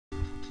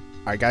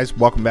Alright guys,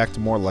 welcome back to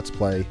more Let's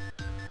Play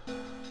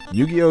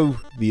Yu-Gi-Oh!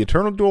 The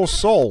Eternal Duel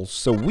Souls.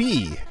 So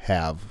we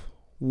have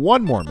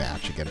one more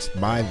match against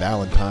my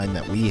Valentine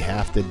that we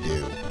have to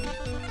do.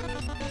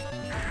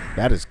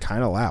 That is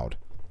kind of loud.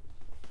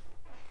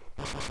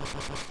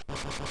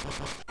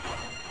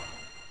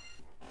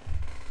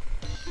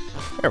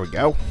 There we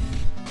go.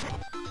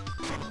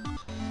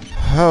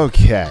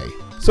 Okay,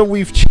 so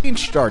we've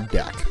changed our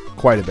deck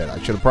quite a bit. I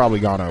should have probably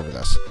gone over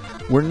this.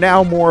 We're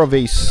now more of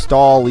a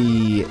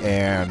stally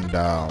and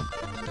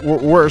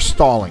we're a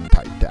stalling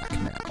type deck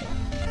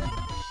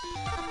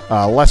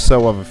now. Less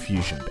so of a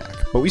fusion deck,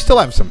 but we still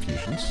have some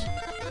fusions.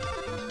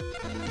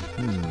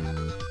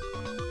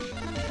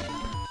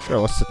 Sure,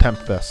 let's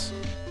attempt this.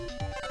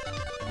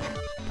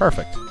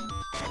 Perfect.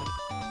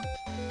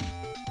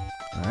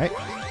 Alright.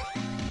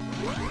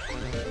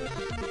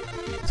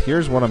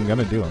 Here's what I'm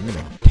gonna do. I'm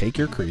gonna take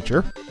your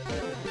creature.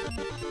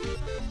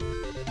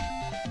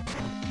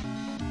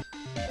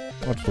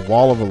 What's the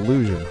Wall of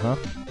Illusion, huh?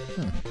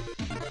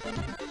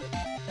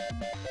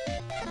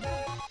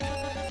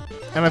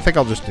 And I think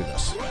I'll just do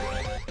this.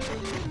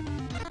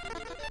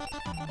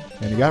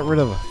 And she got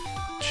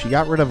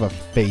rid of a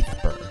Faith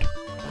Bird.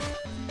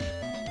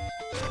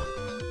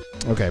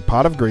 Okay,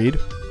 Pot of Greed.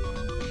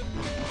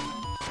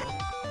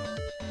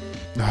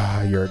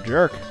 Ah, you're a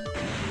jerk.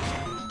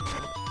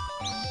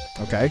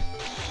 Okay.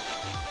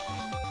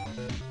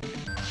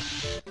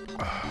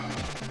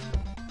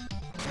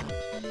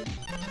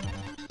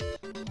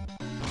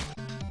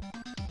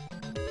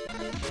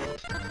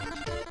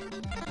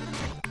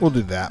 We'll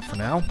do that for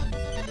now.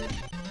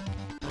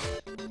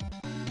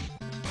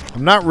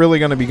 I'm not really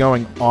going to be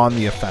going on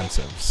the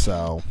offensive,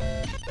 so...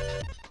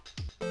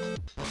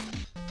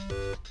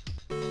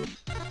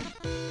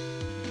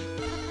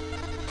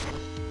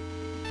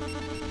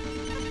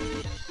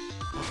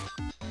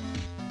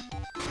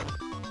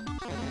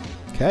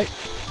 Okay.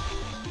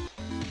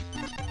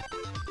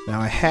 Now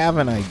I have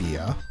an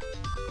idea.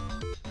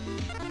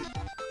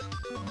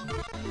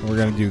 We're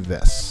going to do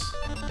this.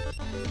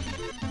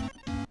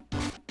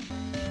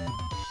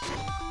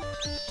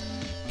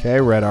 Okay,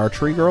 Red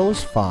Archery Girl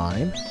is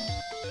fine.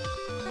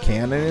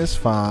 Cannon is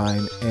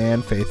fine,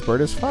 and Faithbird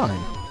is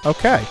fine.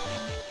 Okay,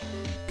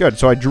 good.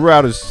 So I drew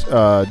out his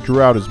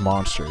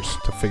monsters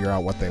to figure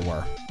out what they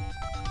were.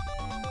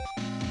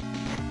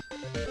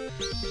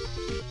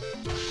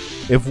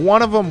 If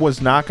one of them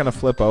was not going to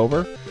flip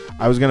over,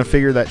 I was going to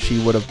figure that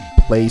she would have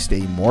placed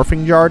a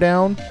Morphing Jar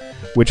down,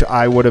 which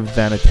I would have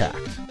then attacked.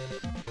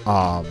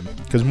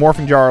 Because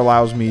Morphing Jar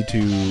allows me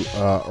to,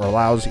 or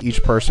allows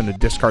each person to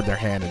discard their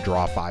hand and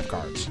draw 5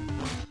 cards.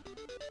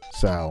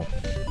 So,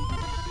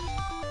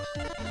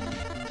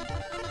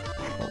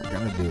 what we're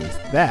going to do is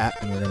that,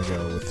 and we're going to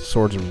go with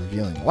Swords of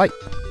Revealing Light.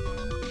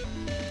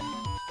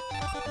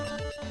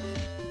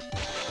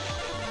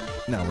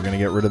 Now we're going to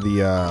get rid of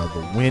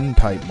the Wind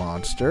type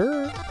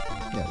monster.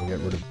 Yeah, we'll get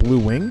rid of Blue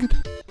Winged.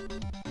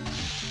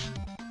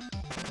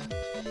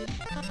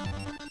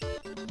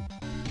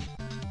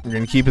 We're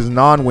going to keep his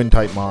non-wind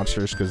type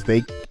monsters because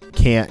they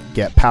can't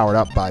get powered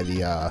up by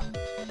the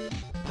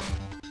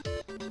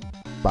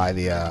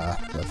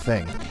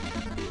thing.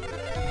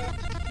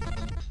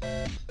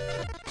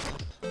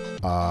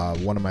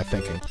 What am I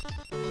thinking?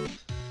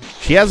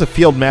 She has a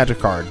field magic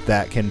card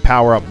that can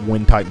power up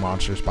wind type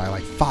monsters by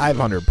like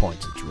 500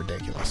 points. It's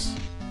ridiculous.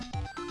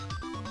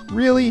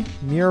 Really?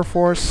 Mirror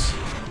Force?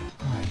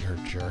 Oh, you're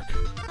a jerk.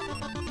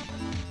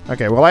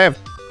 Okay, well I have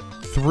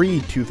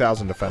 3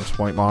 2,000 defense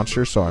point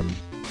monsters, so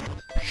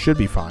should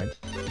be fine.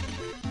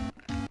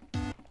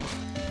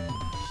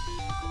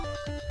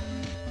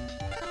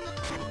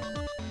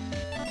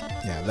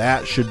 Yeah,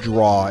 that should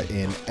draw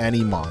in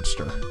any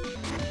monster.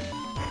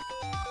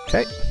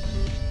 Okay.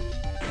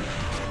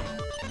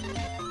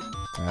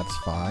 That's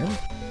fine.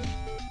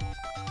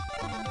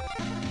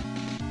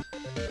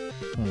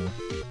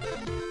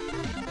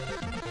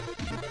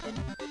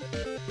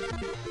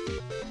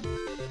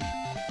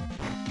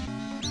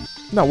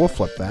 No, we'll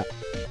flip that.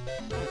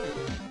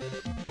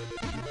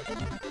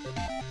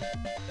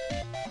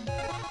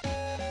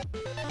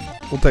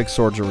 We'll take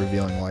Swords of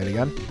Revealing Light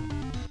again.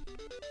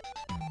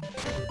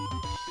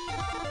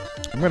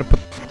 I'm going to put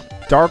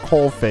Dark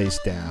Hole face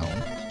down.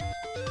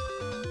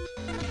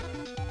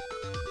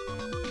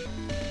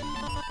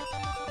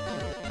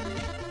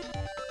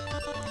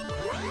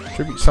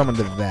 Tribute Summon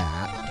to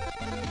that.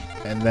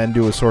 And then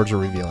do a Swords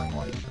of Revealing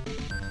Light.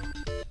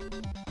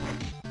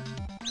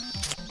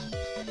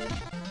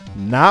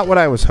 Not what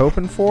I was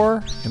hoping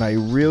for, and I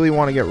really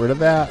want to get rid of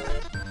that.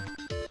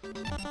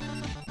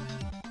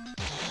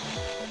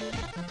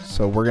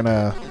 So we're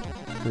gonna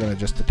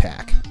just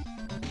attack.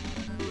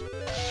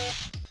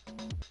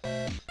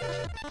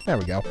 There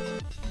we go.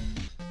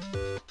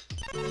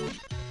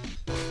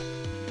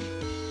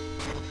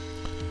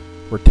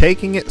 We're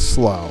taking it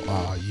slow.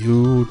 Oh,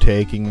 you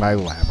taking my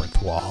Labyrinth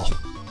Wall.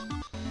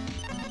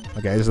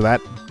 Okay, so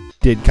that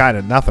did kind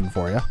of nothing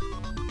for you.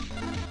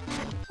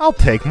 I'll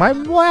take my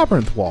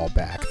Labyrinth Wall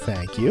back,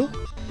 thank you.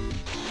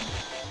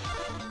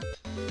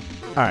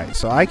 Alright,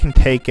 so I can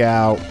take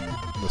out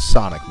the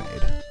Sonic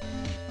made.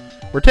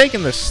 We're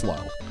taking this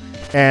slow.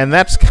 And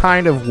that's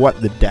kind of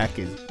what the deck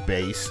is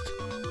based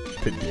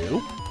to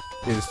do.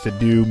 Is to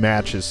do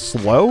matches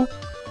slow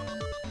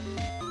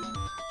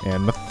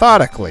and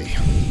methodically.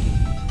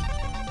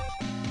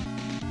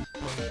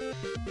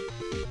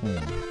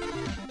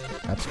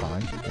 That's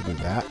fine. We'll do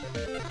that.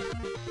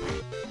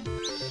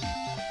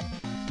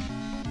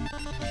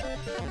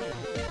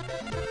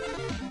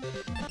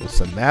 We'll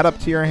send that up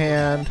to your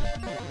hand.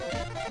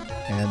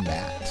 And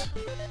that.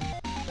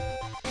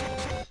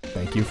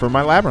 Thank you for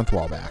my Labyrinth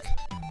Wall back.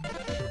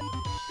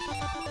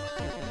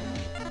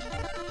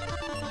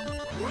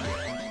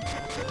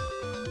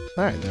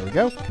 Alright, there we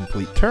go.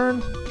 Complete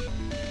turn.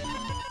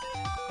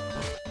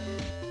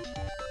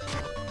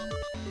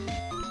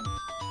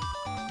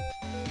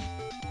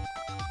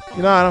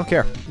 You know, I don't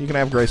care. You can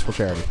have Graceful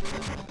Charity.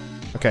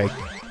 Okay.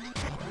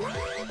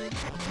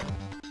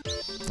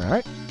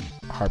 Alright.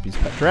 Harpy's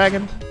Pet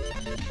Dragon.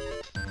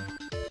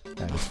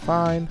 That is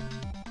fine.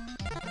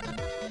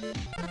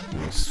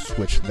 We'll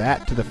switch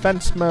that to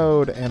defense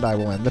mode, and I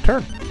will end the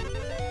turn.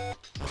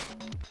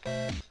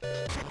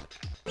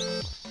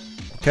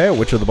 Okay, a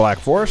Witch of the Black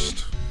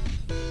Forest.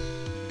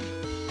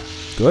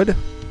 Good.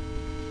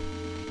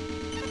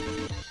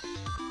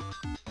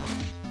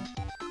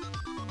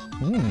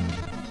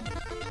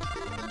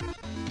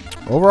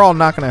 Overall,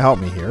 not going to help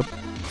me here,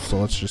 so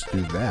let's just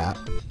do that.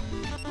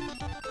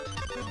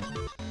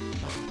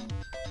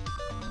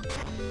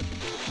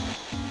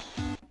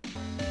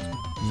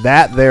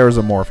 That there is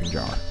a Morphing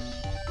Jar.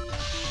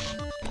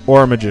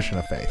 Or a Magician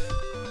of Faith.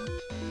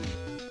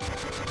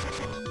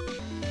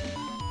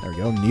 There we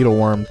go.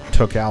 Needleworm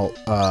took out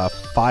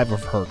 5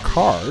 of her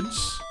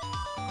cards.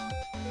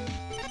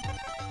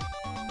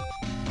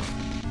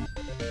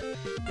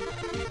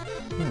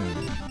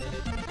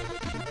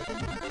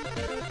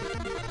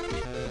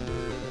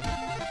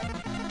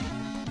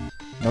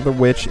 Another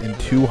Witch and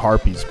 2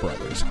 Harpies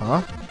brothers,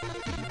 huh?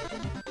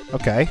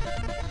 Okay.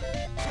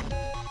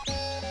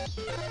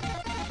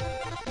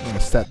 I'm going to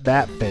set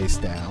that face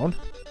down.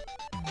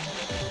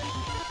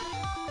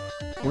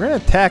 We're going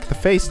to attack the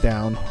face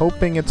down,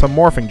 hoping it's a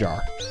Morphing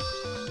Jar.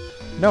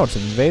 No, it's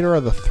Invader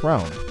of the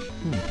Throne.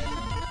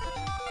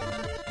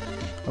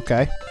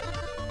 Okay.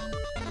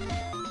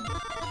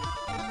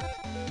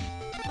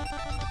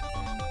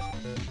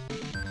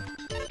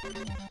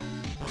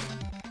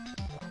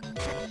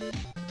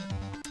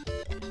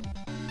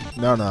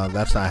 No, no,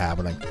 that's not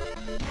happening.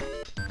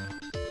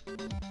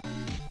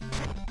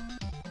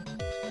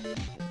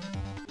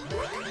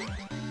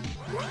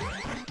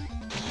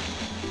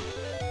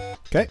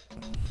 Okay.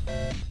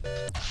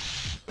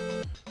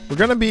 We're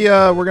gonna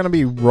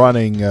be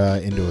running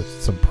into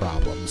some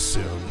problems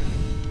soon.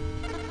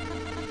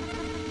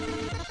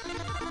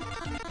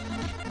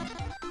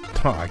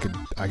 Oh, I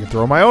could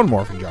throw my own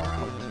Morphing Jar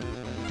out.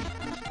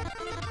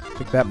 I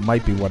think that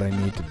might be what I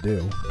need to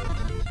do.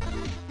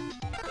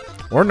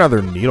 Or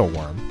another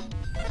Needleworm.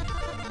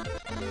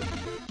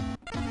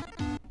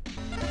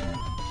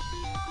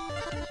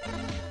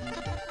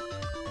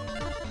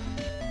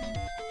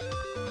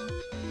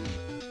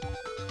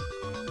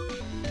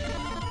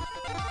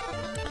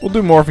 We'll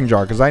do Morphing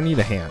Jar, because I need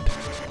a hand.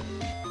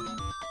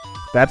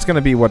 That's going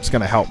to be what's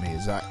going to help me,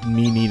 is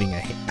me needing a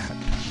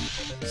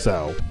hand.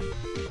 So.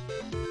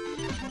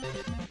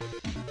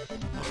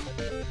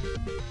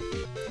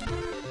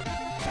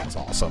 That's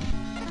awesome.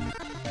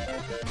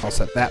 I'll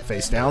set that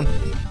face down.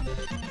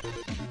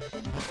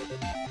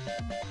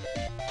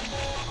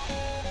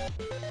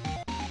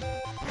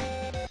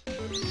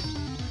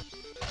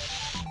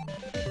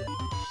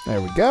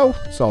 There we go.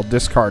 So I'll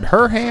discard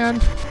her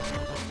hand.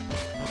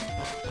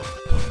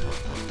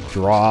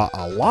 Draw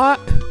a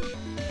lot.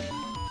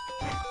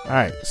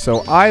 Alright, so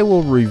I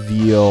will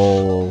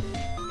reveal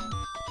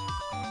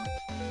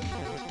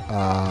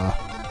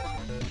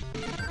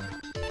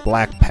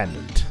Black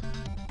Pendant.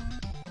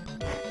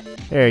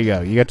 There you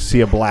go. You get to see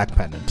a black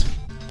pendant.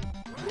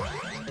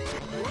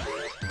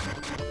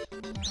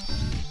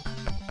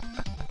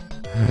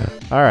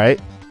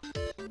 Alright.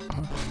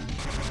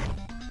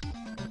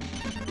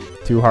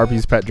 2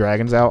 Harpies Pet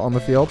Dragons out on the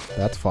field.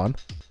 That's fun.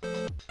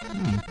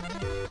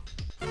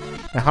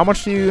 Now, how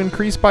much do you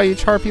increase by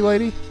each Harpy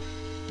lady?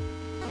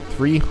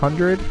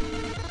 300?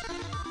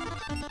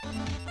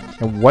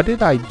 And what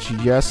did I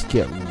just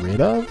get rid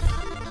of?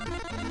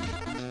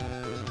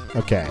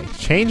 Okay.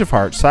 Change of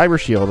Heart, Cyber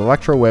Shield,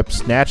 Electro Whip,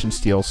 Snatch and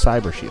Steal,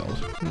 Cyber Shield.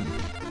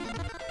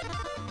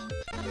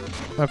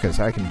 Okay,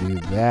 so I can do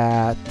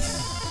that.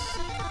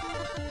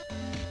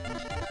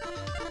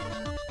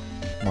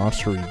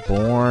 Monster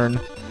Reborn.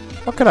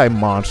 What could I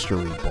Monster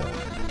Reborn?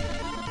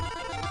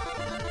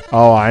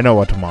 Oh, I know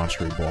what to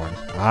Monster Reborn.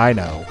 I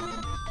know.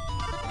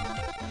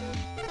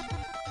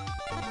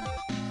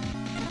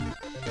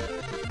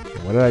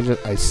 What did I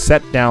just... I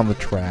set down the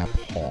Trap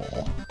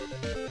Hall.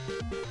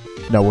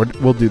 No,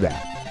 we'll do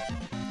that.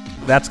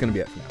 That's going to be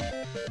it for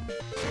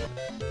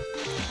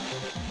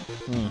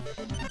now.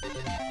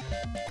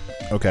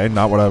 Okay,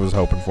 not what I was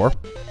hoping for.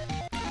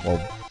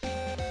 Well...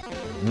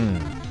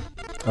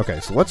 Okay,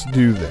 so let's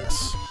do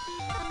this.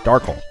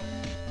 Dark Hole.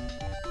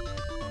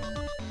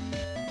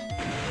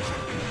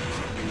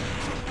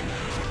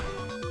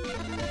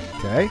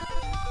 Okay.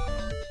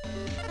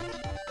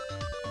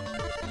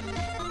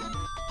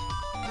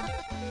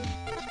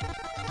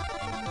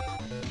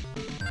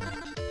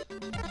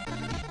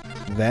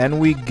 Then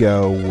we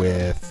go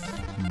with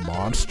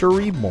Monster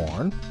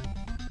Reborn.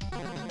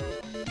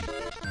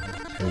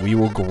 And we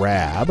will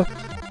grab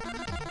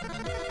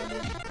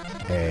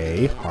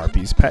a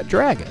Harpy's Pet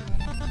Dragon.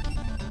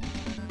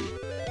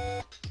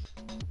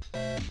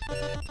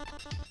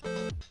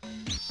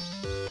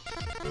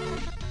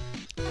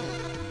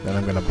 Then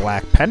I'm going to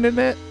Black Pendant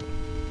it.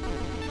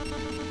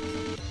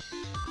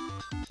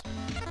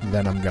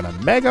 Then I'm going to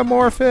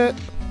Megamorph it.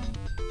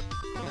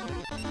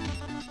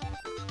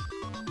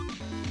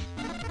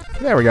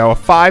 There we go, a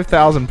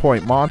 5,000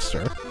 point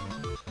monster.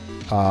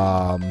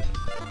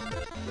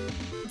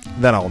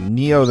 Then I'll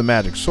Neo the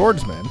Magic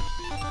Swordsman.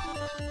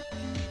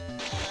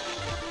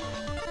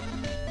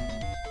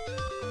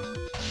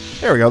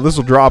 There we go, this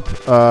will drop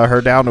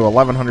her down to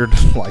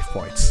 1,100 life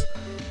points.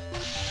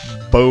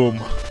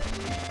 Boom.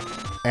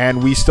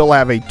 And we still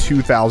have a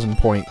 2,000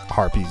 point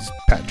Harpy's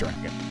Pet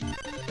Dragon.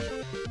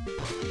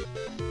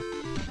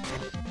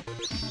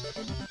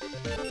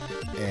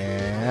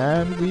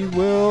 And we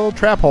will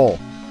Trap Hole.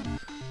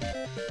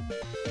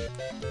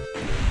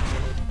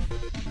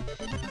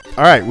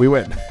 Alright, we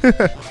win.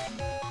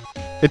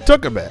 It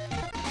took a bit.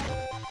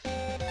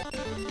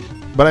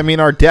 But I mean,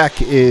 our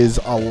deck is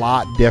a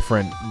lot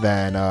different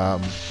than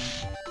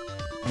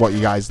what you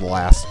guys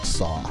last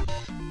saw.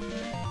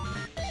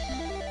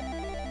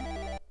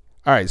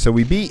 Alright, so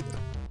we beat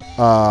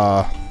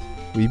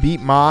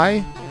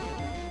Mai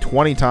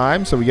 20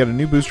 times, so we get a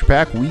new booster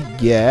pack. We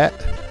get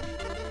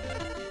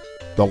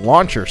the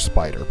Launcher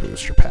Spider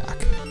booster pack.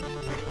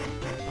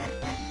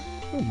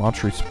 Oh,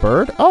 Monstrous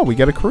Bird. Oh, we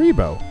get a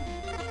Karibo.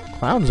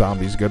 Clown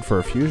Zombie's good for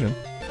a fusion.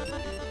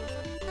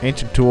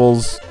 Ancient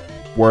Tools,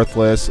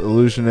 worthless.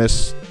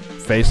 Illusionist,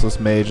 Faceless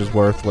Mage is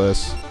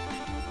worthless.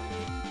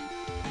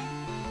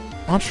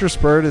 Monstrous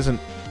Bird isn't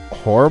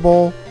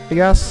horrible, I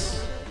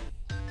guess.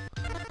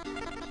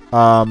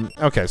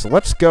 Okay, so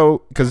let's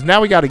go, because now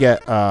we got to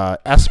get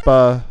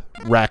Espa,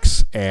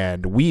 Rex,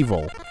 and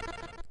Weevil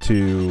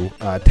to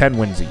 10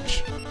 wins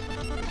each.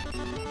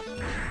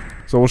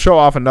 So we'll show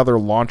off another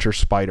Launcher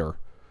Spider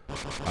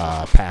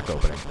pack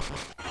opening.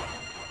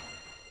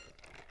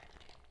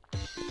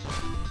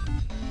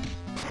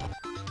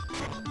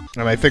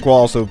 And I think we'll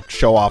also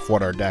show off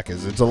what our deck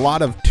is. It's a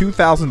lot of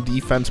 2,000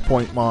 defense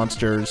point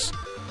monsters.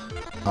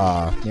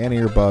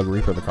 Man-Eater Bug,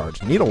 Reaper the cards.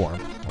 Needleworm.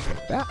 I'll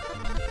take that.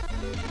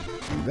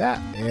 Do that,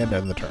 and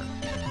end the turn.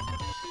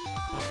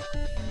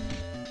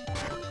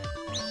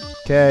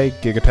 Okay,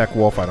 Gigatech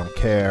Wolf, I don't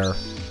care.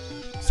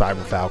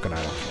 Cyber Falcon,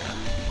 I don't care.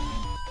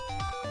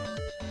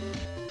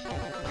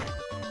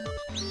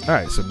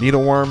 Alright, so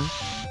Needleworm.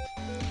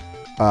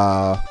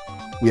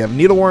 We have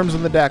Needleworms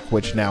in the deck,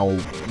 which now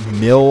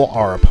mill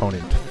our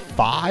opponent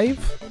 5,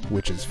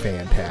 which is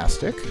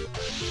fantastic.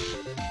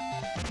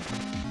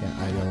 Yeah,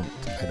 I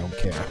don't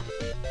care.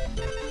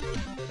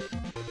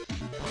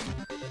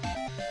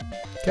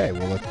 Okay,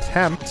 we'll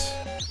attempt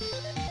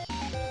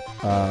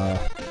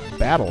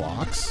Battle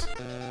Ox.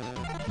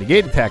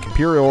 Negate attack,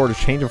 Imperial Order,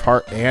 Change of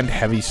Heart, and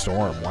Heavy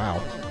Storm.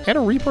 Wow. And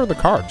a Reaper of the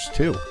cards,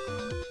 too.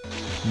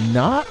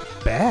 Not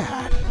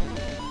bad.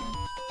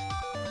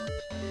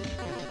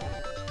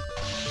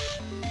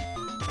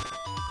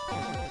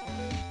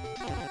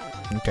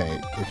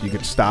 Okay, if you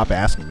could stop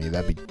asking me,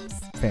 that'd be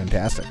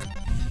fantastic.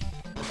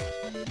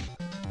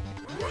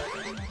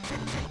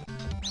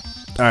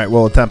 Alright,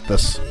 we'll attempt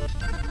this.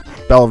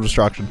 Bell of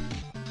Destruction.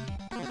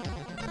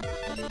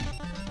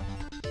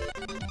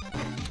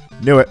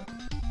 Knew it.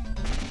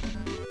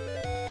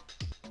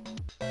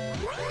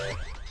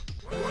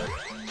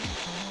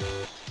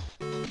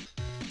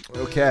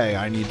 Okay,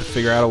 I need to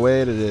figure out a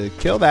way to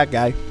kill that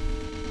guy.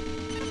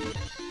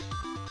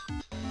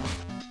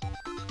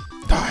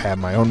 I have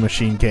my own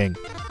Machine King.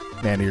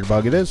 Man-Eater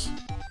Bug it is.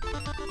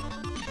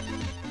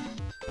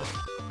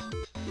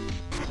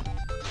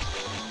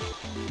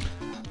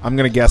 I'm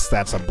going to guess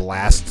that's a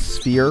Blast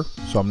Sphere,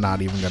 so I'm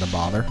not even going to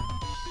bother.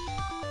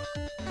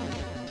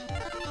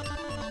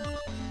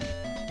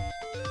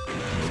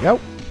 There we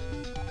go.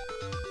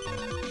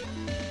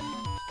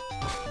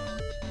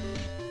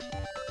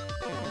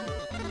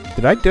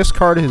 Did I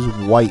discard his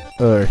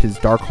his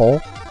Dark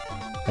Hole?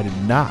 I did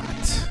not.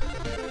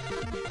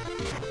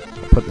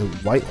 I'll put the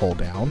White Hole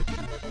down.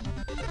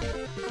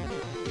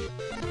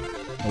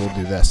 And we'll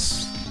do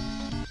this.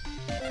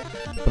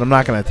 But I'm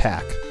not going to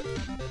attack.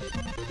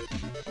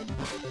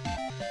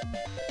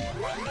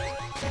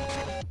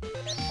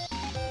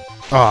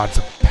 Oh, it's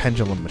a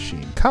Pendulum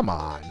Machine. Come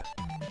on.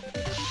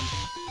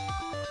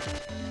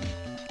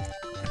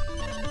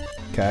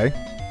 Okay.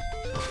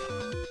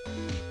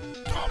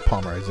 Oh,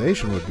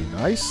 Polymerization would be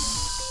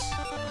nice.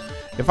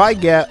 If I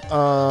get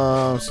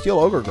Steel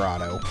Ogre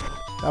Grotto,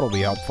 that'll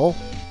be helpful.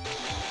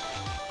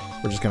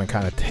 We're just going to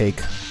kind of take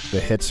the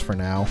hits for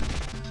now.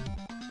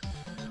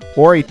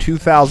 Or a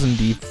 2,000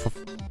 deep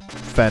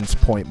defense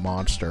point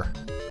monster.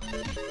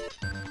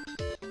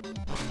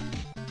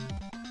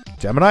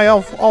 Gemini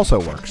Elf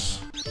also works.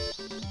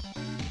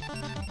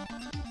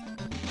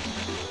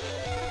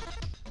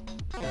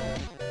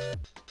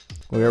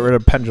 We'll get rid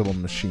of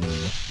Pendulum Machine.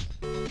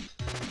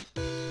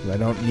 I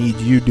don't need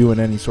you doing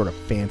any sort of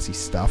fancy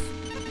stuff.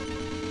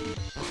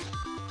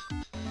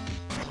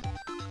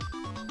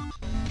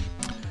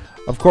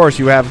 Of course,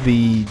 you have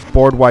the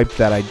board wipe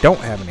that I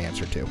don't have an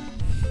answer to.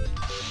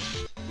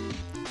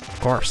 Of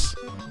course.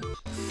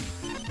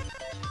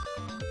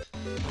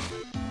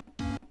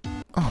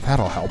 Oh,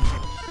 that'll help.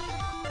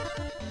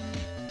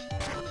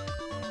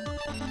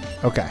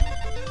 Okay.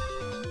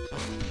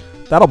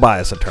 That'll buy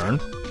us a turn.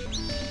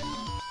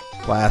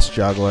 Glass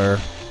Juggler.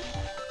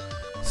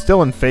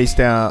 Still in face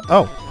down.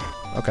 Oh,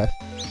 okay.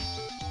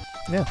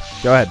 Yeah,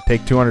 go ahead.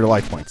 Take 200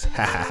 life points.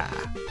 Ha ha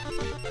ha.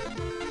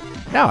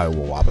 Now I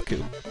will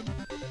Wabaku.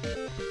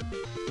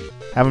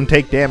 Have him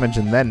take damage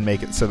and then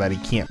make it so that he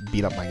can't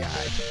beat up my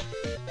guy.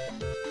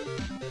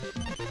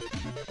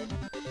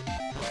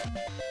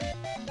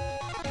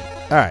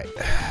 Alright.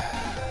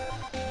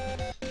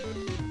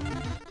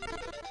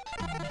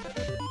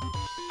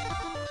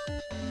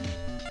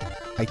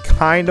 I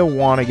kind of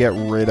want to get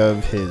rid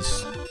of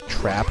his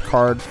trap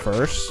card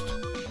first.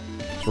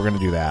 So we're going to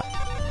do that.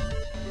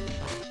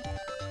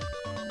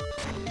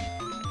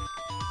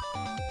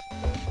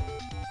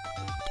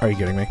 Are you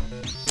kidding me?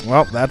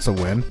 Well, that's a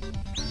win.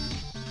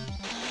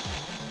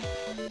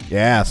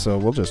 Yeah, so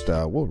we'll just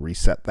we'll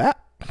reset that.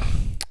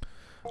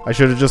 I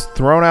should have just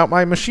thrown out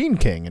my Machine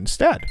King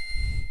instead.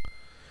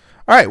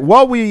 All right,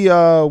 well,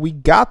 we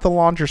got the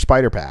Launcher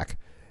Spider Pack.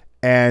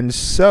 And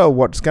so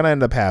what's going to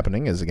end up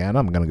happening is, again,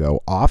 I'm going to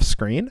go off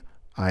screen.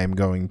 I am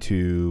going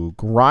to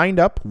grind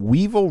up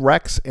Weevil,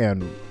 Rex,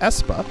 and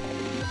Espa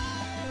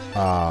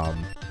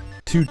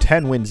to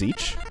 10 wins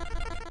each.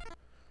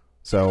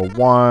 So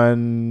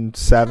 1,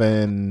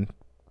 7,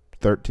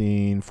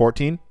 13,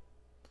 14.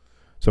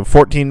 So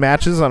 14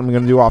 matches I'm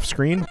going to do off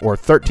screen, or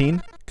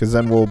 13, because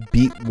then we'll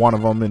beat one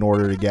of them in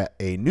order to get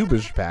a new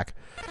booster pack.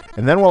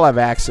 And then we'll have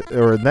access,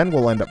 or then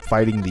we'll end up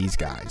fighting these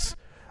guys.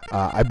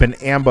 I've been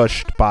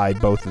ambushed by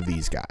both of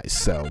these guys,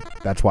 so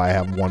that's why I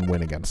have one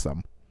win against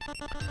them.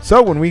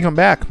 So when we come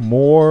back,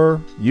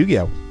 more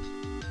Yu-Gi-Oh!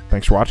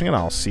 Thanks for watching, and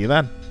I'll see you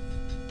then.